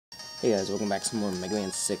Hey guys, welcome back to some more Mega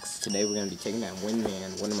Man 6. Today we're going to be taking down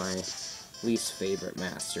Windman, one of my least favorite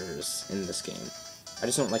masters in this game. I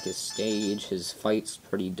just don't like his stage, his fight's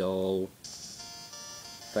pretty dull.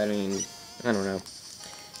 But I mean, I don't know.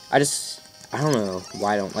 I don't know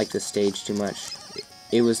why I don't like this stage too much.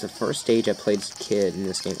 It was the first stage I played as a kid in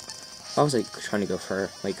this game. I was like trying to go for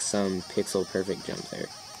like some pixel perfect jump there.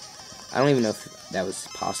 I don't even know if that was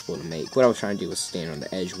possible to make. What I was trying to do was stand on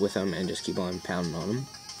the edge with him and just keep on pounding on him.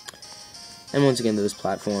 And once again, those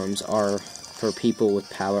platforms are for people with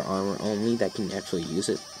power armor only that can actually use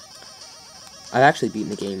it. I've actually beaten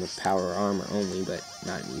the game with power armor only, but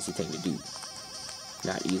not an easy thing to do.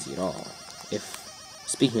 Not easy at all.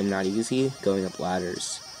 Speaking of not easy, going up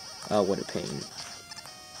ladders, what a pain.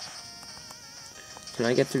 Can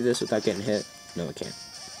I get through this without getting hit? No, I can't.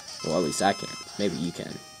 Well, at least I can. Maybe you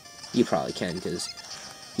can. You probably can, because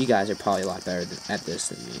you guys are probably a lot better at this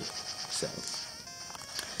than me. So,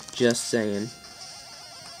 just saying.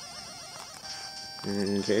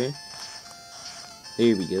 Okay.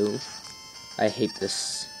 There we go. I hate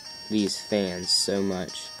these fans so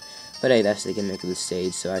much. But hey, that's the gimmick of the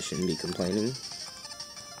stage, so I shouldn't be complaining.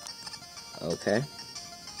 Okay.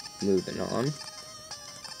 Moving on.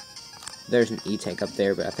 There's an E-tank up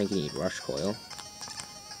there, but I think you need rush coil.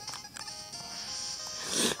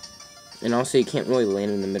 And also, you can't really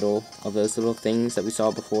land in the middle of those little things that we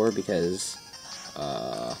saw before, because,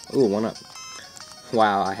 ooh, one up.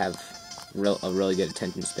 Wow, I have a really good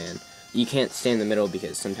attention span. You can't stay in the middle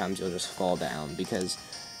because sometimes you'll just fall down, because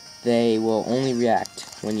they will only react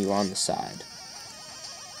when you're on the side.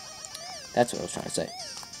 That's what I was trying to say.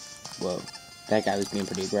 Whoa, that guy was being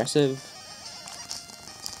pretty aggressive.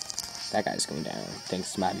 That guy's going down,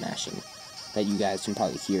 thanks to my mashing. That you guys can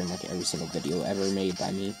probably hear in like every single video ever made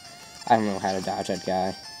by me. I don't know how to dodge that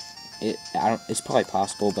guy. It's probably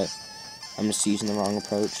possible, but I'm just using the wrong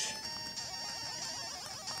approach.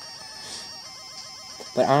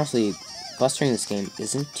 But honestly, bustering this game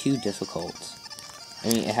isn't too difficult. I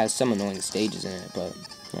mean, it has some annoying stages in it, but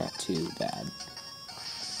not too bad.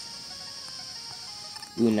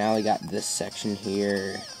 Ooh, now we got this section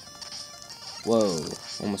here. Whoa,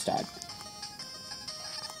 almost died.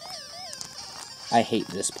 I hate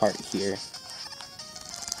this part here.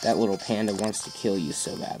 That little panda wants to kill you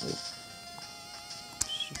so badly.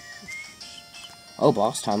 Oh,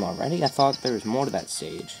 boss time already? I thought there was more to that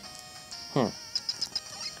stage. Huh.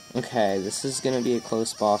 Okay, this is gonna be a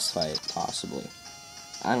close boss fight, possibly.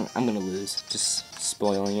 I'm gonna lose, just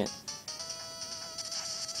spoiling it.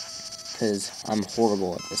 Because I'm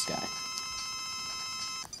horrible at this guy.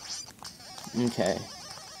 Okay.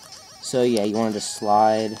 So yeah, you want to just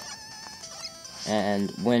slide. And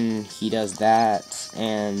when he does that,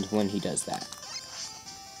 and when he does that.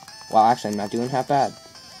 Well, actually, I'm not doing half bad.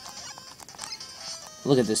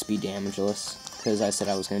 Look at this be damageless, because I said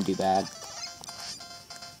I was going to do bad.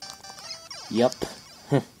 Yup.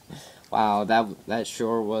 Wow, that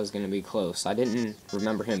sure was going to be close. I didn't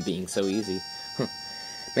remember him being so easy.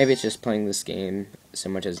 Maybe it's just playing this game so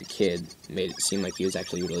much as a kid made it seem like he was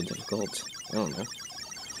actually really difficult. I don't know.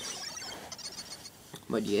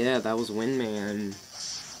 But yeah, that was Windman.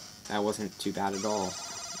 That wasn't too bad at all.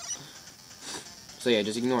 So yeah,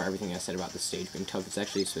 just ignore everything I said about the stage being tough. It's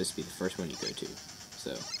actually supposed to be the first one you go to.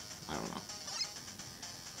 So, I don't know.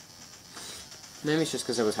 Maybe it's just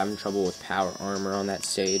because I was having trouble with power armor on that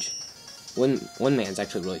stage. Windman's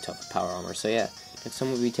actually really tough with power armor. So yeah, next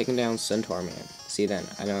time we'll be taking down Centaur Man. See you then.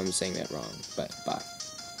 I know I'm saying that wrong, but bye.